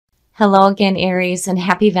Hello again, Aries, and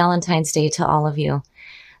happy Valentine's Day to all of you.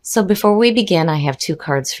 So before we begin, I have two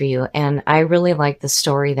cards for you, and I really like the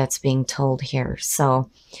story that's being told here. So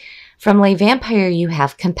from Le Vampire, you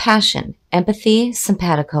have compassion, empathy,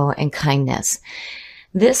 simpatico, and kindness.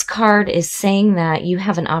 This card is saying that you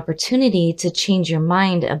have an opportunity to change your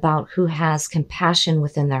mind about who has compassion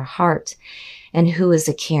within their heart and who is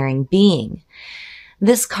a caring being.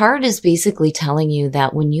 This card is basically telling you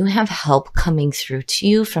that when you have help coming through to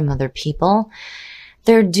you from other people,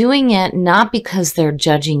 they're doing it not because they're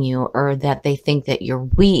judging you or that they think that you're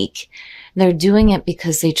weak. They're doing it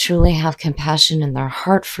because they truly have compassion in their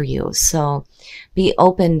heart for you. So be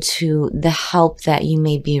open to the help that you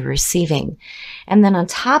may be receiving. And then on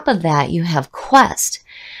top of that, you have Quest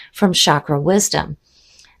from Chakra Wisdom.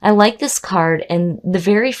 I like this card, and the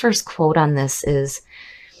very first quote on this is,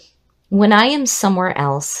 "When I am somewhere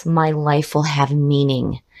else, my life will have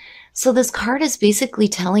meaning." So this card is basically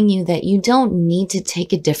telling you that you don't need to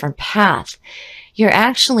take a different path. You're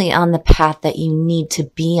actually on the path that you need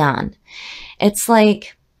to be on. It's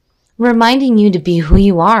like reminding you to be who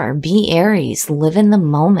you are. Be Aries, live in the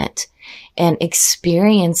moment, and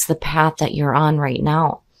experience the path that you're on right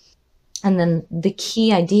now. And then the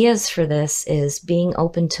key ideas for this is being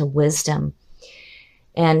open to wisdom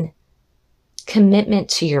and commitment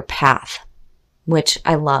to your path, which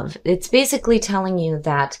I love. It's basically telling you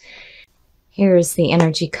that here's the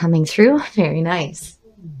energy coming through. Very nice.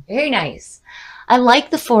 Very nice. I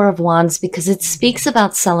like the Four of Wands because it speaks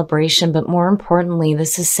about celebration, but more importantly,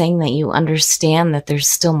 this is saying that you understand that there's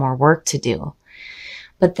still more work to do.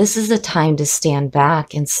 But this is a time to stand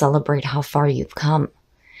back and celebrate how far you've come.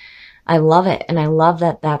 I love it. And I love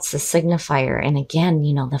that that's the signifier. And again,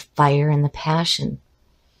 you know, the fire and the passion.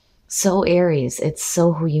 So Aries, it's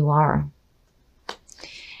so who you are.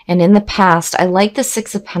 And in the past, I like the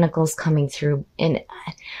Six of Pentacles coming through. And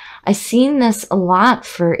I've seen this a lot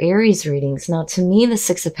for Aries readings. Now, to me, the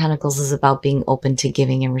Six of Pentacles is about being open to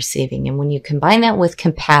giving and receiving. And when you combine that with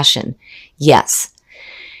compassion, yes,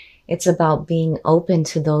 it's about being open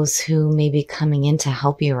to those who may be coming in to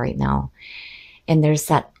help you right now. And there's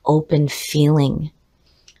that open feeling.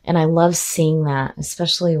 And I love seeing that,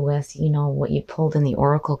 especially with, you know, what you pulled in the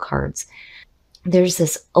Oracle cards. There's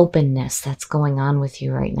this openness that's going on with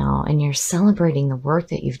you right now, and you're celebrating the work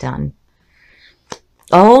that you've done.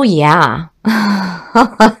 Oh, yeah.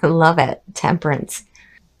 I love it. Temperance.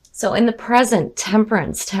 So in the present,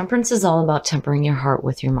 temperance. Temperance is all about tempering your heart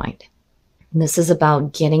with your mind. And this is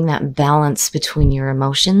about getting that balance between your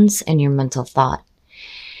emotions and your mental thought.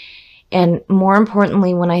 And more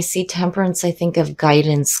importantly, when I see temperance, I think of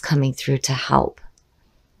guidance coming through to help.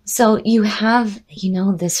 So you have, you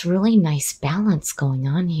know, this really nice balance going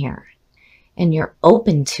on here, and you're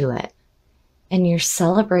open to it, and you're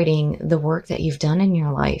celebrating the work that you've done in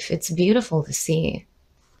your life. It's beautiful to see.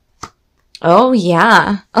 Oh,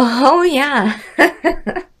 yeah. Oh, yeah.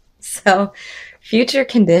 So future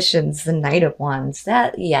conditions, the Knight of Wands,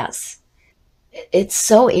 that, yes. It's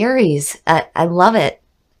so Aries. I love it.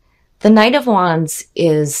 The Knight of Wands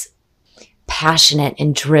is passionate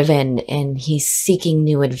and driven, and he's seeking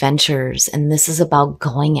new adventures. And this is about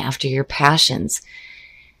going after your passions.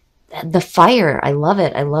 The fire, I love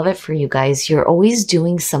it. I love it for you guys. You're always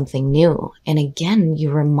doing something new. And again, you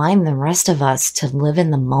remind the rest of us to live in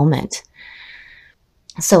the moment.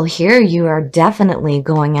 So here you are definitely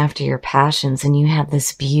going after your passions, and you have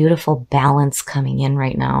this beautiful balance coming in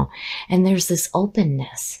right now. And there's this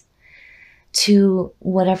openness to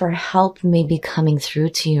whatever help may be coming through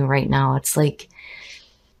to you right now. It's like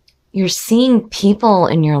you're seeing people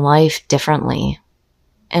in your life differently.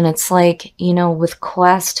 And it's like, you know, with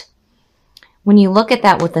Quest, when you look at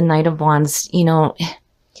that with the Knight of Wands, you know,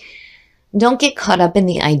 don't get caught up in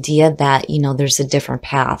the idea that, you know, there's a different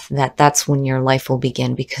path, that's when your life will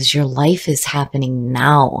begin, because your life is happening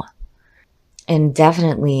now. And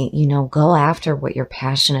definitely, you know, go after what you're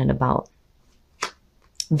passionate about.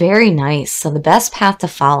 Very nice. So the best path to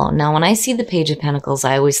follow. Now, when I see the Page of Pentacles,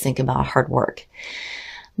 I always think about hard work.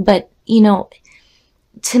 But, you know,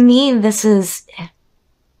 to me, this is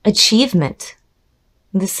achievement.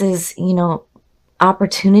 This is, you know,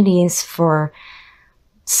 opportunities for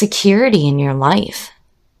security in your life.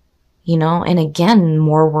 You know, and again,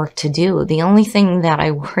 more work to do. The only thing that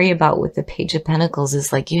I worry about with the Page of Pentacles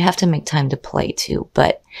is like you have to make time to play too.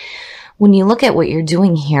 But when you look at what you're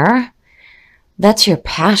doing here, that's your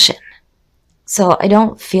passion. So I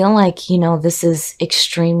don't feel like, you know, this is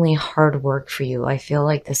extremely hard work for you. I feel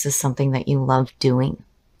like this is something that you love doing.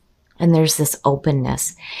 And there's this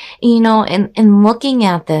openness. You know, and looking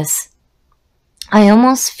at this, I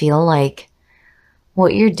almost feel like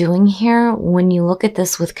What you're doing here, when you look at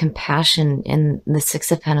this with compassion in the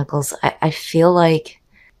Six of Pentacles, I feel like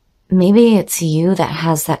maybe it's you that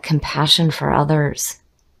has that compassion for others.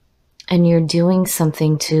 And you're doing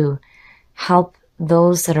something to help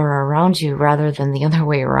those that are around you rather than the other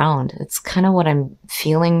way around. It's kind of what I'm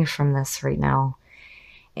feeling from this right now.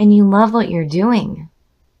 And you love what you're doing.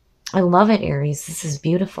 I love it, Aries. This is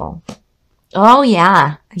beautiful. Oh,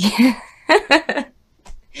 yeah.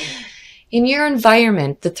 In your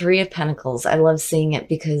environment, the Three of Pentacles, I love seeing it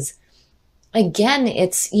because, again,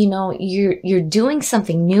 it's, you know, you're doing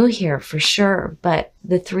something new here for sure. But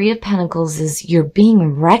the Three of Pentacles is you're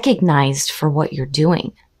being recognized for what you're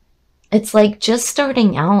doing. It's like just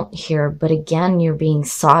starting out here, but again, you're being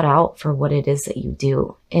sought out for what it is that you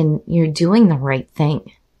do. And you're doing the right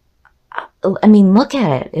thing. I mean, look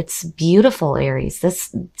at it. It's beautiful, Aries.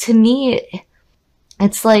 This, to me,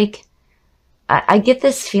 it's like, I get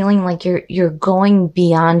this feeling like you're going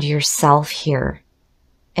beyond yourself here.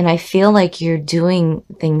 And I feel like you're doing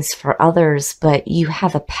things for others, but you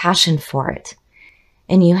have a passion for it.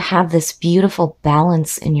 And you have this beautiful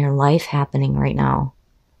balance in your life happening right now.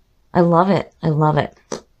 I love it. I love it.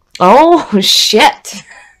 Oh, shit.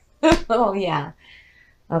 Oh, yeah.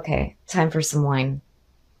 Okay, time for some wine.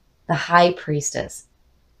 The High Priestess.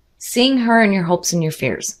 Seeing her in your hopes and your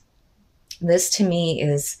fears. This to me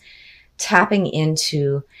is tapping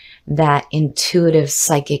into that intuitive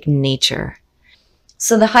psychic nature.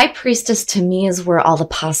 So the High Priestess to me is where all the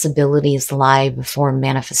possibilities lie before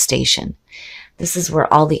manifestation. This is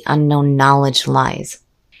where all the unknown knowledge lies.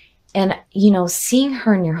 And, you know, seeing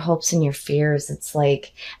her in your hopes and your fears, it's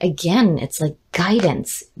like, again, it's like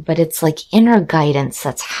guidance, but it's like inner guidance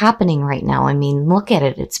that's happening right now. I mean, look at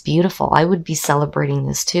it. It's beautiful. I would be celebrating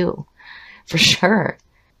this too, for sure.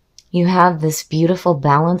 You have this beautiful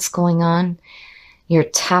balance going on. You're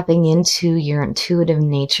tapping into your intuitive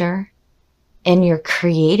nature and you're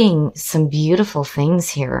creating some beautiful things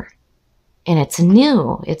here. And it's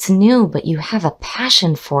new, but you have a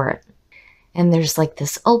passion for it. And there's like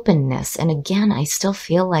this openness. And again, I still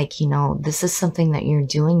feel like, you know, this is something that you're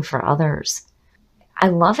doing for others. I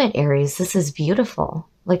love it, Aries. This is beautiful.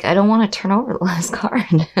 Like, I don't want to turn over the last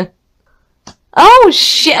card. Oh,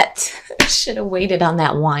 shit. I should have waited on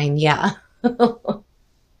that wine. Yeah.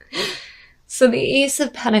 So the Ace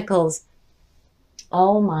of Pentacles.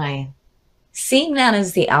 Oh, my. Seeing that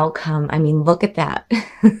as the outcome, I mean, look at that.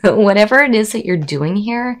 Whatever it is that you're doing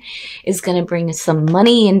here is going to bring some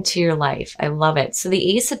money into your life. I love it. So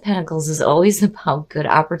the Ace of Pentacles is always about good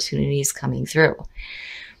opportunities coming through.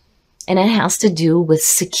 And it has to do with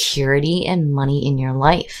security and money in your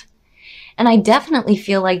life. And I definitely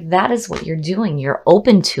feel like that is what you're doing. You're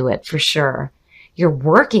open to it for sure. You're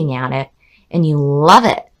working at it and you love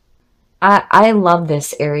it. I love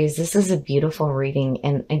this, Aries. This is a beautiful reading.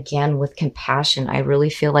 And again, with compassion, I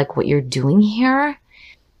really feel like what you're doing here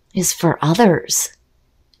is for others.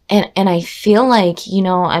 And I feel like, you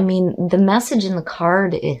know, I mean, the message in the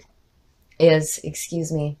card is,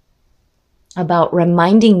 excuse me, about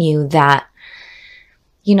reminding you that,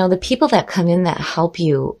 you know, the people that come in that help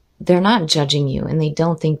you, they're not judging you and they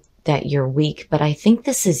don't think that you're weak, but I think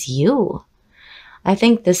this is you. I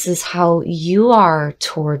think this is how you are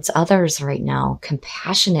towards others right now,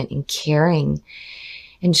 compassionate and caring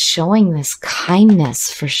and showing this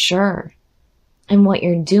kindness for sure. And what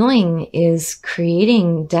you're doing is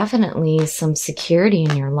creating definitely some security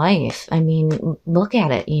in your life. I mean, look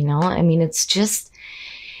at it, you know, I mean, it's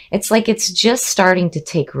like it's just starting to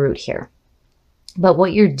take root here. But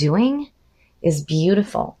what you're doing is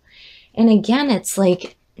beautiful. And again, it's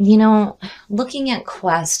like, you know, looking at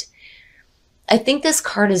Quest, I think this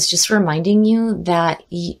card is just reminding you that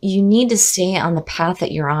you need to stay on the path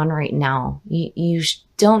that you're on right now. You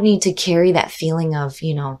don't need to carry that feeling of,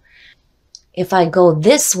 you know, if I go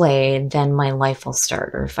this way, then my life will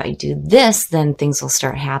start. Or if I do this, then things will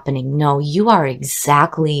start happening. No, you are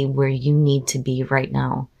exactly where you need to be right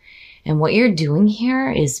now. And what you're doing here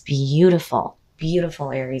is beautiful.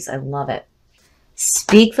 Beautiful, Aries. I love it.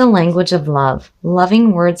 Speak the language of love.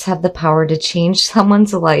 Loving words have the power to change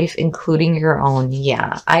someone's life, including your own.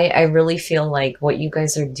 Yeah, I really feel like what you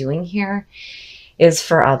guys are doing here is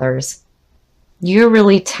for others. You're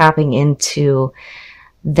really tapping into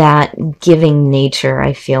that giving nature,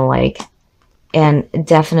 I feel like. And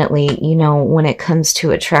definitely, you know, when it comes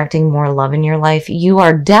to attracting more love in your life, you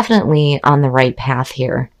are definitely on the right path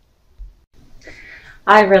here.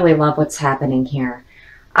 I really love what's happening here.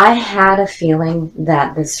 I had a feeling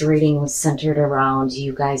that this reading was centered around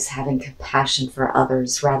you guys having compassion for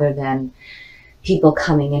others rather than people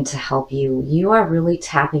coming in to help you. You are really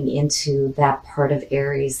tapping into that part of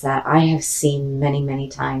Aries that I have seen many, many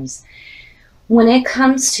times. When it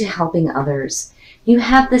comes to helping others, you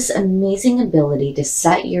have this amazing ability to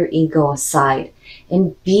set your ego aside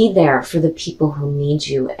and be there for the people who need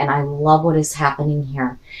you. And I love what is happening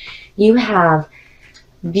here. You have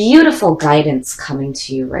beautiful guidance coming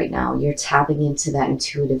to you right now. You're tapping into that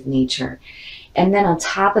intuitive nature. And then on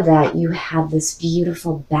top of that, you have this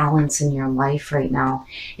beautiful balance in your life right now.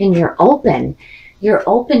 And you're open. You're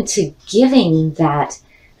open to giving that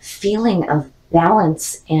feeling of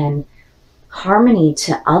balance and harmony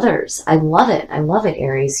to others. I love it. I love it,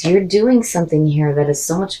 Aries. You're doing something here that is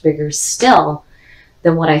so much bigger still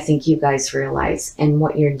than what I think you guys realize. And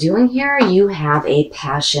what you're doing here, you have a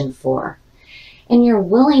passion for. And you're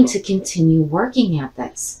willing to continue working at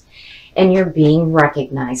this. And you're being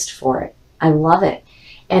recognized for it. I love it.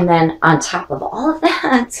 And then on top of all of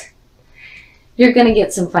that, you're going to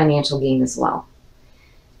get some financial gain as well.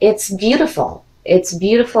 It's beautiful. It's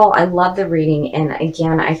beautiful. I love the reading. And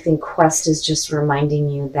again, I think Quest is just reminding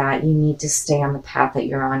you that you need to stay on the path that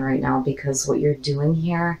you're on right now, because what you're doing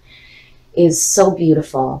here is so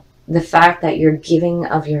beautiful. The fact that you're giving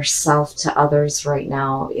of yourself to others right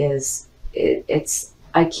now is, it's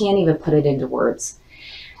I can't even put it into words.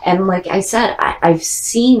 And like I said, I've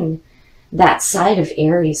seen that side of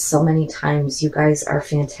Aries so many times. You guys are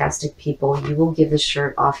fantastic people. You will give the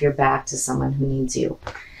shirt off your back to someone who needs you.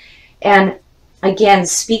 And again,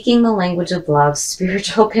 speaking the language of love,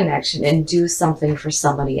 spiritual connection, and do something for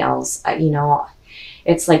somebody else. You know,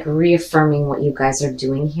 it's like reaffirming what you guys are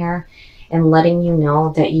doing here and letting you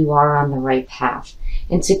know that you are on the right path.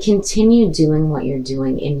 And to continue doing what you're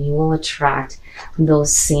doing, and you will attract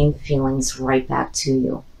those same feelings right back to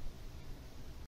you.